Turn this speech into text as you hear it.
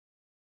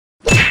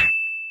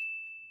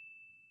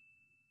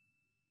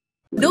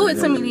Do it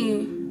to me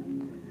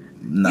then.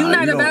 Nah, you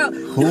not about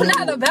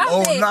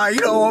Oh, that. nah, you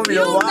don't want me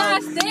to lie.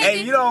 Not standing.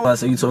 Hey, you don't. I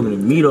say you talking to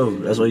me though.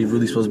 That's why you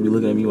really supposed to be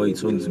looking at me while you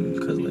talking to me.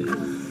 Cause like,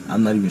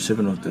 I'm not even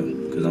tripping off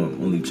them. Cause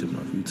I'm only tripping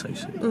off you type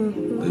shit. But you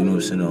know what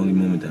I'm saying? The only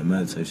moment that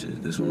matters type shit is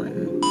this one right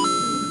here.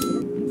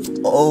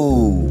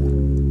 Oh,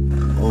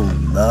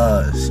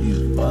 nah, she's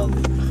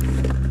violent.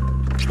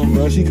 Oh,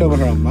 bro, she covered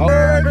her mouth.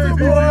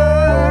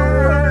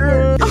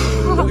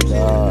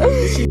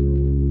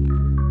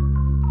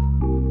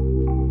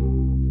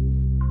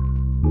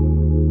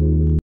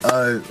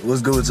 Alright,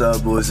 what's good with y'all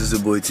boys? It's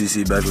your boy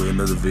TC back with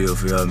another video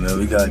for y'all, man.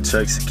 We got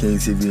Trex, King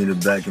TV in the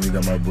back, and we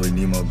got my boy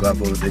Nemo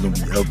Guapo. They're gonna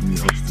be helping me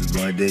host this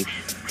blind date.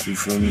 You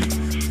feel me?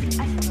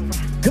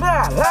 Come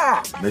on,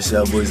 loud. Make sure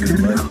y'all boys leave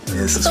a like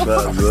and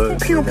subscribe, bro.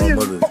 For my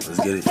mother. Let's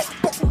get it.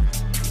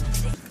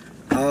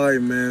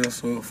 Alright, man.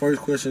 So,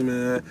 first question,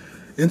 man.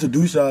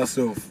 Introduce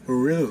yourself, for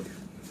real.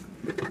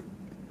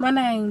 My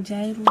name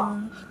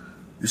Jayla.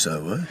 You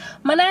said what?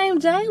 My name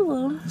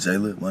Jayla.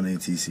 Jayla, my name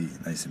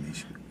TC. Nice to meet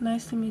you.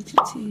 Nice to meet you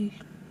too.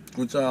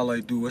 What y'all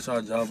like do? What's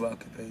y'all job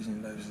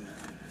occupation? Like,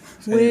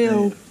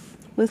 Well,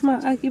 what's my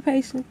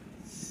occupation?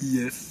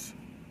 Yes.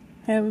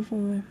 Having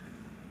fun.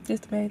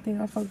 That's the main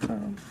thing I focus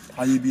on.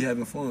 How you be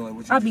having fun? Like,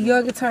 what you I be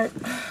young and turn.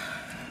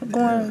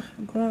 Going.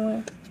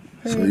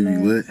 So you be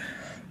lit?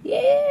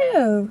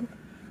 Yeah.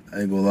 I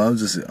ain't gonna lie, I'm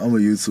a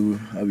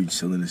YouTuber. I be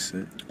chilling and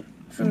shit.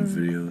 Filming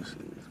videos.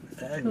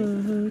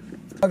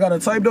 I got a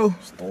type though?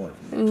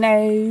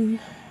 No.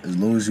 As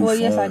long as you Well,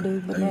 fun. yes, I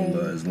do, but I ain't gonna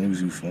no. lie, as long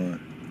as you fun.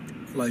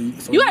 Like,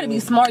 so You gotta be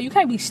smart. You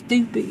can't be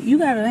stupid. You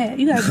gotta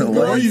be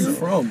Where are you loyal.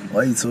 from?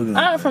 Why you talking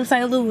I'm like from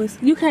St. Louis.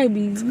 You can't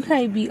be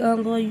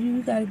unloyal.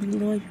 You gotta be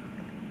loyal.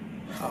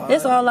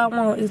 That's all I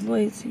want is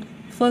loyalty.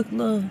 Fuck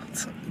love.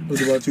 What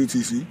about you,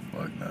 TC?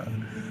 Fuck nah.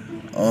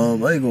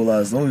 I ain't gonna lie,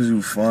 as long as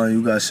you fine,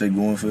 you got shit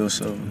going for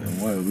yourself, then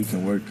what, we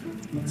can work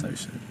type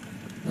shit.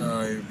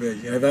 Alright, bet.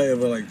 Have I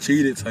ever like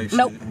cheated type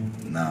Nope. shit?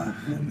 Nah,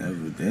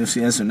 never. Damn,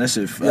 she answering that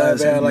shit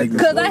fast. Yeah, man, like,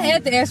 Cause I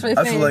had to answer it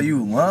I fast. feel like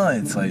you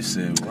lying type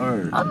shit.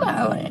 Word. I'm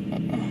not like.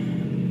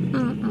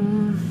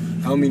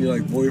 How many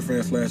like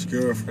boyfriends /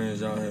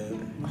 girlfriends y'all had?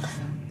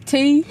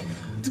 T.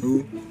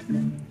 2?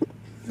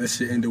 That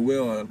shit ended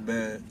well or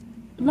bad?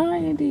 No, I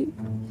ain't did.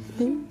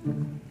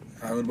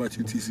 Alright, what about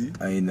you, TC?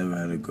 I ain't never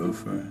had a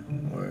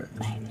girlfriend. Word.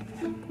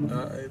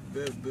 Alright,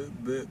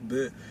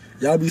 bet.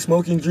 Y'all be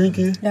smoking,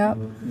 drinking, Yep.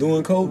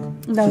 doing coke?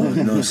 No.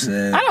 You know what I'm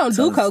saying? I don't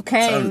do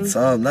cocaine.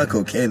 Time, not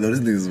cocaine though. This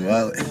nigga's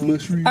wild.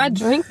 I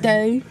drink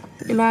though,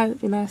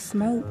 and I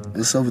smoke.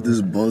 What's up with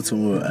this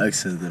Baltimore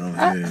accent that I'm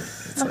hearing?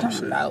 I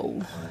don't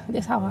know.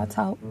 That's how I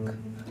talk.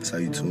 That's how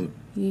you talk.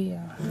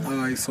 Yeah.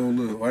 Alright, so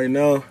look, right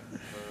now,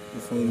 you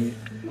feel me?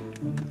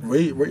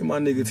 Rate my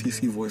nigga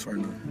TC voice right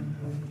now.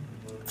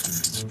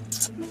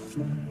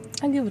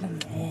 I give it a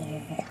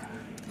 9.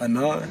 A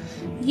 9?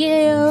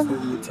 Yeah.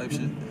 What type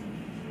shit?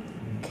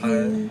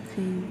 Cool.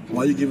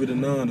 Why you give it a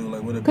 9 though?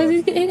 Like, what about? Cause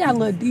he got a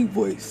little deep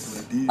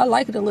voice. Deep? I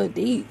like it a little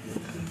deep.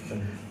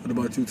 What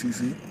about you,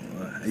 TC?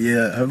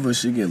 Yeah, her voice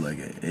should get like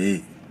an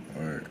 8.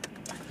 Or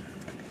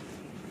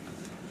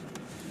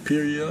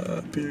Period.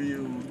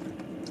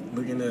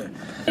 Looking at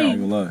I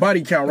ain't gonna lie.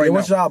 body count right now.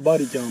 What's y'all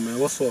body count, man?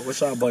 What's up?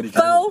 What's y'all body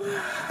count?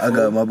 4. I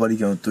got my body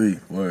count 3.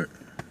 Word.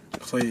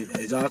 So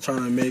is y'all trying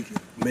to make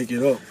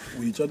it up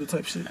with each other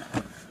type shit?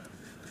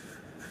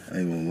 I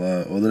ain't gonna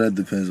lie. All of that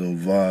depends on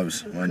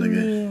vibes, my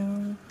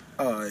nigga.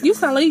 Yeah. Alright. You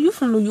sound like you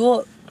from New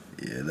York.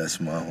 Yeah, that's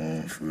my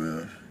home for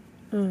real.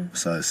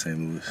 Besides St.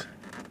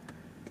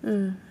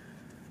 Louis.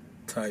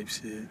 Type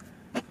shit.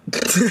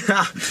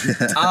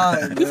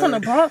 You from the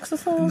Bronx or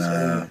something?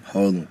 Nah,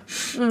 Harlem.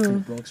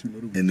 Bronx,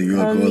 In New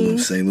York, Harlem.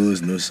 St.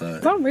 Louis, North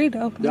Side. Don't read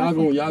though.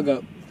 Y'all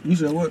got. You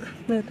said what?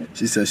 Nothing.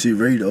 She said she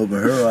ready to open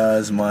her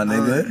eyes, my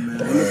nigga.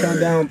 Man, I'm gonna count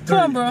down 3.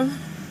 Come on, bro.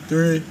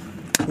 3,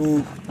 2,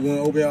 1.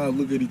 Open y'all,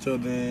 look at each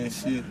other and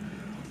shit.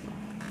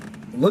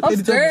 Look I'm at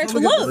each scared other. to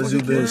look. What's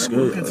you been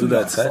scared? You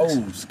got text?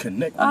 Souls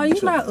connect. Oh, you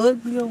not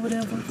ugly or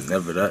whatever.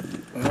 Never that.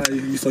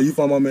 Alright, so you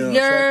find my man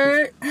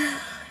attractive? You're.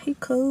 He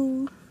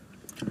cool.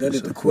 That is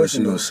So the of course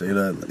you question. gonna say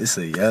that. It's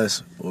a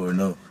yes or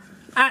no.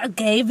 I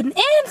gave an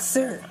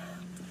answer.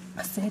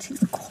 I said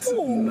he's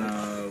cool.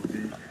 Nah,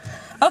 B.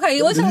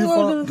 Okay, what you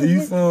want to Do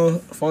you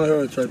find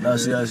her attractive? Now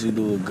see how she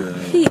do it good.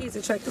 He is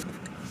attractive.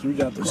 So we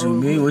got the What you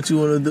mean? What you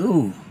wanna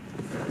do?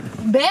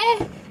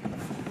 Bad?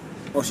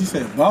 Oh, she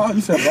said bar?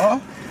 You said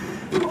bar?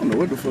 I don't know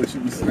what the fuck she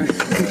be saying.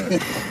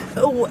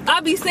 Oh, I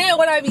be saying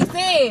what I be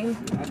saying.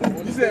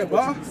 You said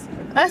bar?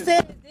 I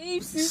said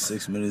deep.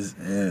 6 minutes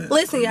in.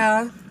 Listen,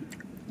 y'all.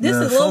 This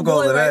Man, is little fuck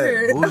all boy of right that.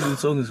 here. Who are you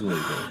talking to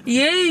like that?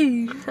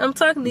 Yeah, I'm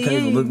talking to You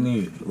can't even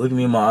look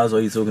me in my eyes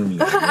while you talking to me.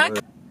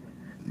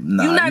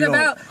 Nah, You not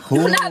about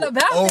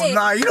Oh, that.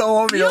 nah, you don't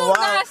want me You to wild.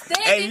 not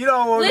standing. Hey, you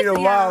don't want me to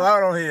Listen, wild y'all.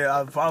 out on here.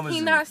 I promise He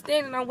you. not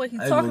standing on what he's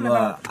I ain't talking gonna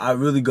lie. about. I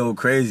really go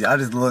crazy. I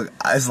just look.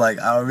 It's like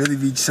I really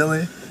be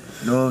chilling.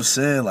 You know what I'm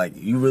saying? Like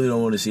you really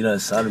don't want to see that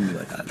side of me.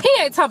 Like He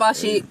ain't talking about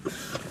shit.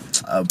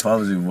 I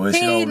promise you, boy. She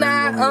He don't really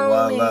not want me to on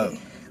wild it. out.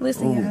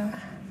 Listen, y'all.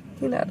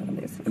 He not on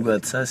this. You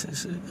got tats and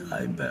shit?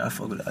 I bet. I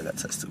fuck with it. I got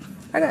tats too.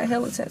 I got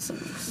hella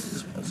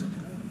tattoos.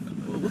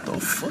 What the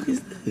fuck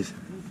is this?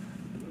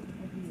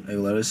 Hey,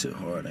 well, that shit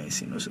hard. I ain't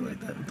seen no shit like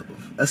that.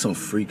 That's some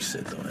freak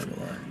shit, though. I ain't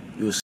gonna lie.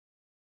 You was.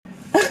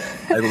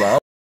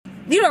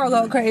 You don't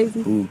go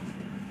crazy. Who?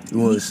 You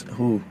was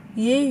who?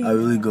 Yeah. I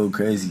really go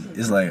crazy.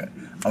 It's like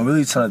I'm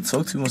really trying to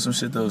talk to you on some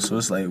shit though. So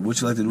it's like, what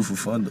you like to do for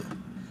fun though?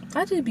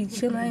 I just be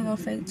chilling. I ain't gonna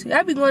fake to you.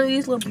 I be going to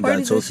these little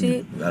parties and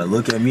shit. You gotta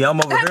look at me. I'm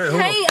over here.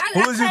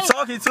 Who is you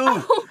talking to?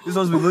 You're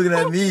supposed to be looking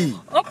at me.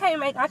 Okay,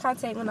 make eye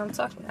contact when I'm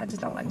talking. I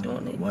just don't like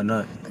doing it. Why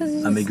not?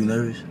 Cause I make you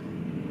nervous.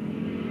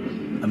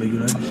 I make you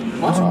nervous.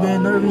 What you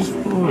being nervous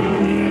for?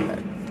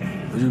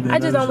 I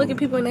just don't look at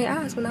people in their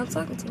eyes when I'm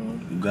talking to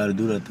them. You gotta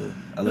do that though.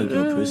 I like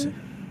your person.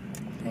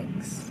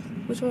 Thanks.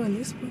 Which one?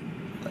 This one?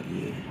 Like,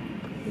 yeah.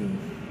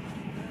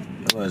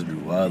 Your ass be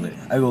wildin'.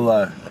 I ain't gonna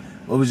lie.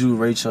 What would you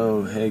rate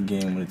your head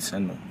game with a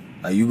 10 though?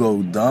 Like, you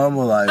go dumb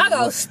or like... I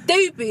go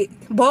stupid.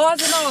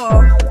 Balls and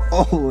all.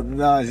 Oh,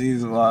 nah,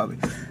 she's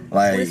wildin'.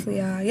 Like... Listen,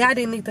 y'all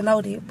didn't need to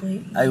know that, but... I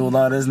ain't gonna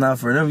lie, that's not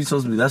for them. You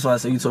supposed to be... That's why I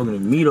say you talking to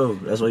me though.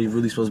 That's why you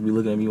really supposed to be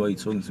looking at me while you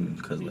talking to me.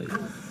 Cause like,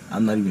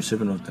 I'm not even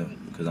tripping off them.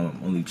 Cause I'm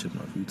only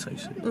tripping off you type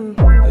shit. Like, you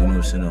know what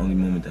I'm saying? The only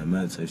moment that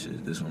matters type shit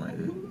is this one right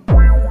here.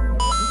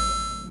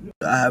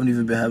 I haven't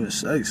even been having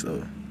sex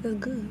though. That's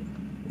good.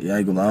 Yeah, I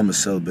ain't gonna lie, I'm a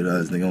celibate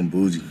ass nigga. I'm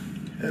bougie.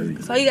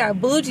 Heavy. So you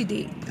got bougie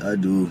dick? I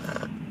do.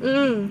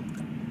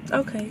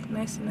 Okay,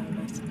 nice to know,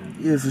 nice to know.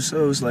 Yeah, for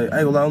sure. It's like, I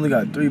ain't gonna lie, I only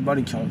got 3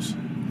 body counts.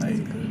 Like,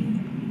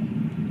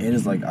 and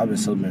it's like, I've been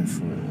celibating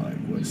for like,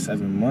 what,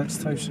 7 months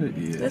type shit?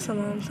 Yeah. That's a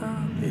long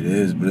time. It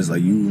is, but it's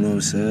like, you know what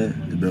I'm saying?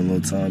 It's been a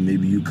long time.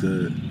 Maybe you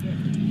could,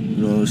 you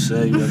know what I'm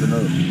saying? You never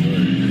know.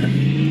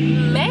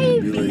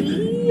 Maybe.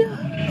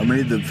 I mean,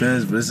 it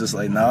depends, but it's just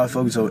like, nah, I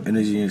fuck with your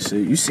energy and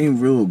shit. You seem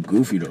real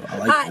goofy, though.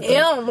 I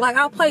am. Like,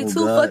 I play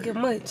too fucking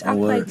much. I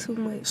play too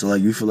much. So,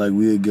 like, you feel like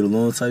we'd get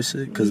along type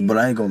shit? Cause, but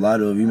I ain't gonna lie,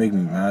 though. If you make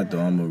me mad, though,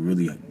 I'm a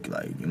really,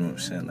 like, you know what I'm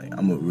saying? Like,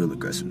 I'm a real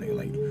aggressive nigga.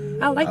 Like,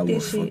 I like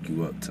this shit. I will fuck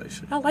you up type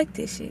shit. I like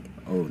this shit.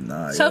 Oh,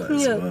 nah. Choke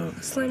me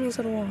up. Slam me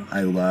into the wall. I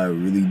ain't gonna lie, I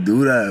really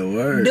do that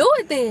word. Do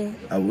it then.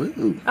 I will.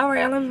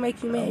 Alright, let me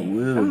make you mad. I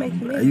will. I'll make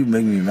you mad. You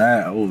make me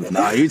mad. Oh,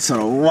 nah, you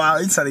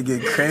trying to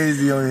get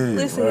crazy on here.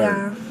 Listen,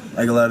 y'all.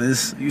 I ain't gonna lie,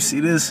 this, you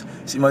see this?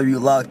 She might be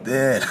locked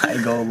in. I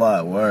ain't gonna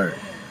lie, word.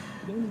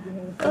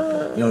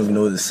 You don't even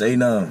know what to say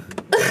now.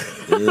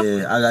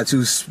 Yeah, I got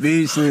you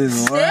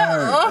speechless, word.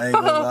 I ain't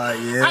gonna lie,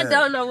 yeah. I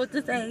don't know what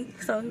to say,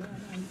 so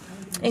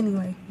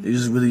anyway. You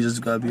just really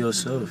just gotta be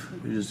yourself.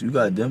 You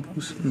got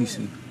dimples? Let me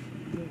see.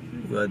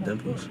 You got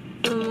dimples?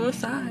 On one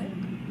side.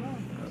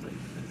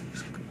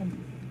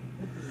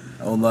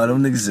 I don't lie,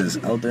 them niggas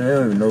just out there. They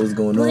don't even know what's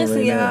going on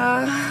right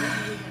now.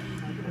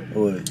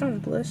 What? I'm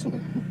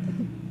blushing.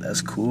 That's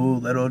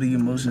cool. Let all the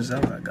emotions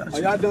out. I got you.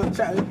 Are y'all done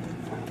chatting?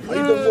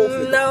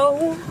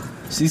 No.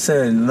 She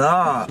said,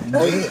 nah.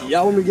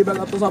 Y'all want me to get back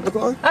up the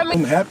car?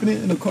 I'm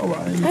happening in the car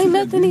ride. Ain't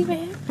nothing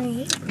even happening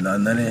yet. No,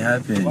 nothing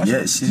happened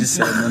yet. She just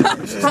said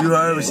nothing. You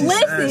heard what she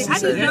said. She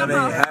said nothing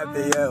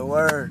happened yet.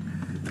 Word.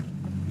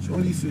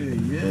 Shorty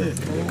said, yeah.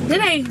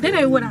 That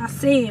ain't what I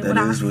said.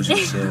 That is what you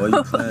said. Why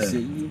you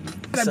playing?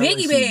 A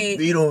biggie bag.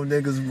 Beat on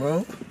niggas,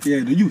 bro. Yeah,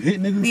 do you hit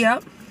niggas?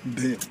 Yep.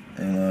 Damn.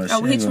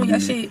 We hit you with your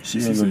shit. She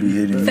ain't gonna be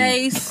hitting me.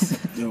 Face,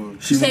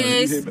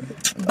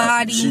 chest,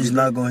 body. She's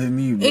not gonna hit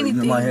me, but anything.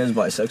 even my hand's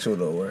bisexual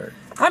though, word.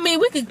 I mean,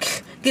 we could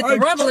get the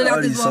rumbling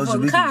out this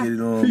motherfucking car. Get it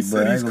on,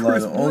 but I ain't gonna lie,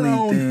 the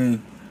only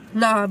thing...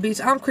 Nah,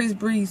 bitch, I'm Chris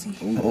Breezy.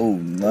 Oh,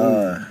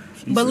 nah.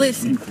 But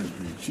listen.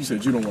 She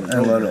said you don't want to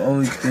go. The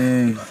only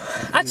thing...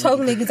 I choke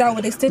niggas out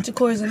with extension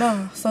cords and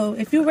all. So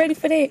if you ready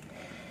for that,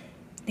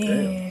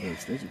 then...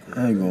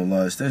 I ain't gonna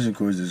lie, extension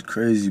cords is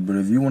crazy, but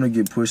if you want to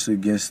get pushed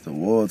against the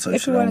wall type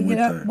if shit, you want to get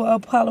up a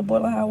Apollo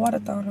boiling hot water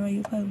thrown on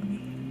you, play with me.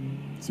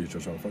 See what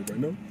you're trying to fight right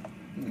now?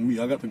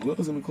 I got the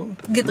gloves in the car.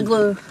 Get the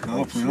glove.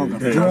 Nah, I don't got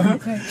the glove.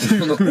 Okay.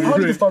 I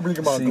need to start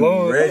bringing my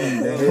gloves.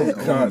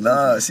 Ready,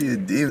 nah, she a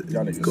diva.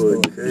 Y'all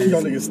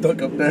niggas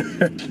stuck up there.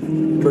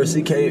 Bro,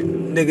 she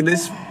can't, nigga,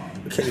 this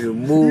can't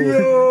even move.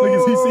 Look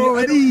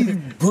at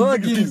CC.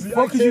 Bugging.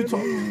 Fuck is you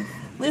talking?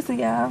 Listen,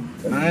 y'all.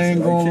 I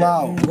ain't gonna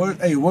lie.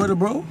 Hey, word to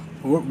bro?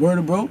 Word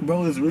to bro?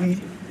 Bro is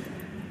really...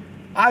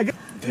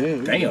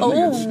 Damn.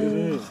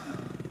 Oh.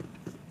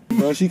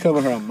 Bro, she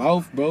covered her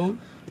mouth, bro.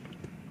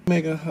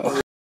 Making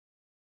her...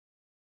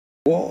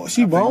 Whoa,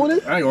 she blowing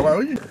it? I ain't gonna lie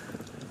with you.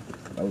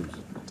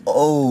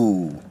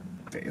 Oh.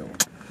 Damn.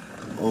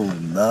 Oh,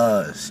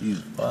 nah, she's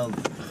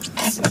violent.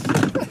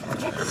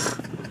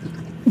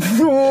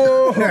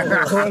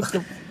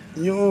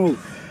 Yo.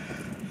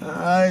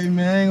 Alright, man,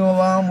 I ain't gonna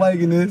lie, I'm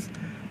liking this.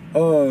 I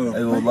ain't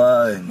gonna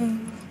lie.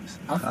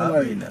 I feel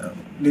like now.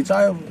 Did y'all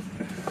ever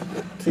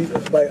see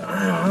this? Like,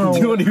 I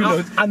don't even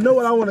know. I know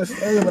what I want to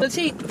say. The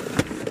cheek.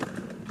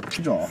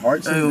 She drawing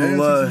hearts in there.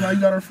 Now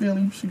you got her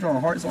feeling. She drawing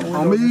hearts on the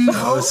window.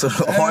 Hearts on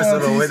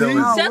the window.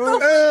 Shut the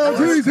fuck up.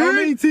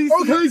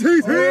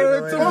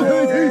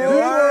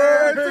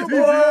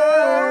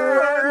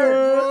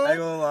 I ain't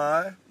gonna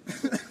lie.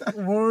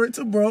 Word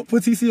to bro.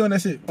 Put TC on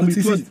that shit. Put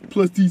TC.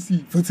 Plus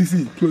TC. Put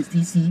TC. Plus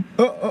TC.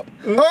 Oh!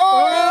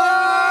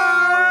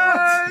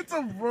 It's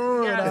a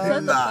bro. Yeah,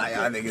 Nah,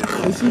 y'all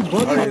niggas. Is she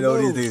bugging? I don't know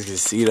these niggas can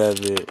see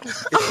that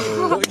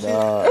bit.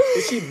 Nah.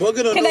 Is she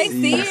bugging or Can no? they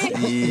see it?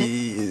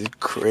 TC is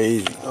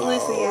crazy.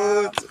 Listen,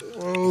 y'all.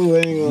 Oh, I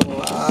ain't gonna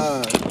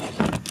lie.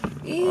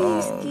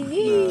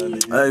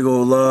 I ain't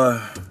gonna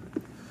lie.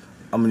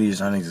 I'm gonna need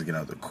y'all niggas to get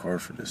out the car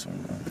for this one,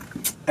 man.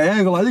 Hey, I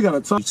ain't gonna lie, you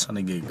gotta talk. You trying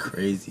to get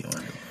crazy on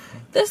it.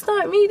 That's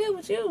not me, that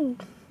was you.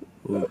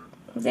 Ooh,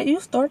 That you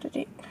started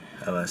it.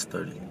 how I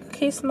started.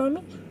 Kissing on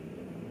me.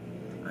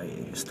 I ain't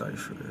even started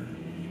for real.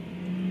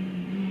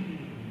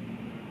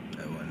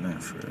 That wasn't nothing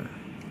for real.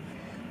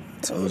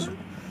 I told you.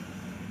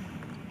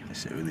 That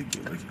shit really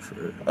get wicked for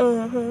real.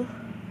 Uh-huh.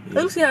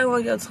 Let me see how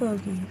long your tongue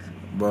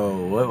is.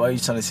 Bro, why you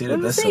trying to say that? Let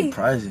me That's see.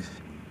 surprising.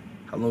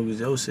 How long was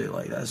your shit?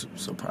 Like, that's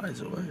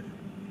surprising, what?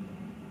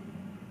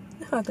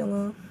 It's not that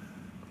long.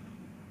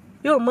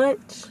 You a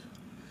munch?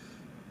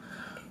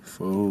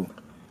 For who?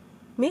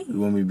 Me. You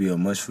want me to be a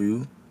munch for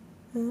you?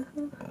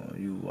 Mm-hmm. Oh,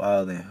 you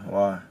wildin'.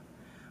 Why?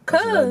 Why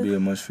should I be a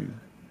munch for you?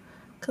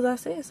 Cause I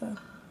said so.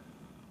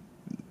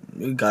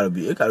 It gotta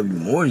be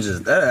more than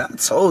just that. I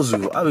told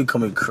you, I be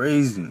coming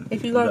crazy.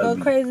 If you gonna go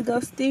crazy, go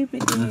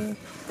stupid then.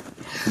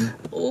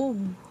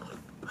 Ooh.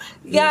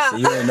 Yeah. So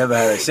you ain't never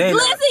had a shame.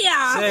 Listen,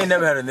 y'all. She ain't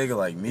never had a nigga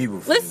like me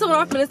before. Listen to what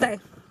I'm finna say.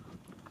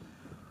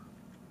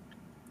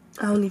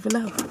 I don't even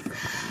know.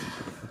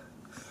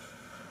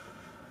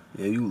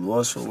 Yeah, you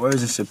lost for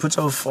words and shit. Put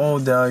your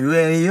phone down. You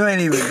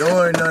ain't even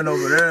doing nothing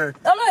over there.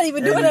 I'm not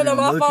even doing it on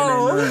my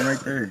phone. Right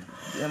there.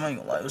 Damn, I ain't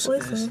gonna lie. What's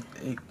Listen. this?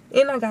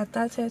 Hey. And I got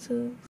thigh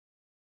tattoos.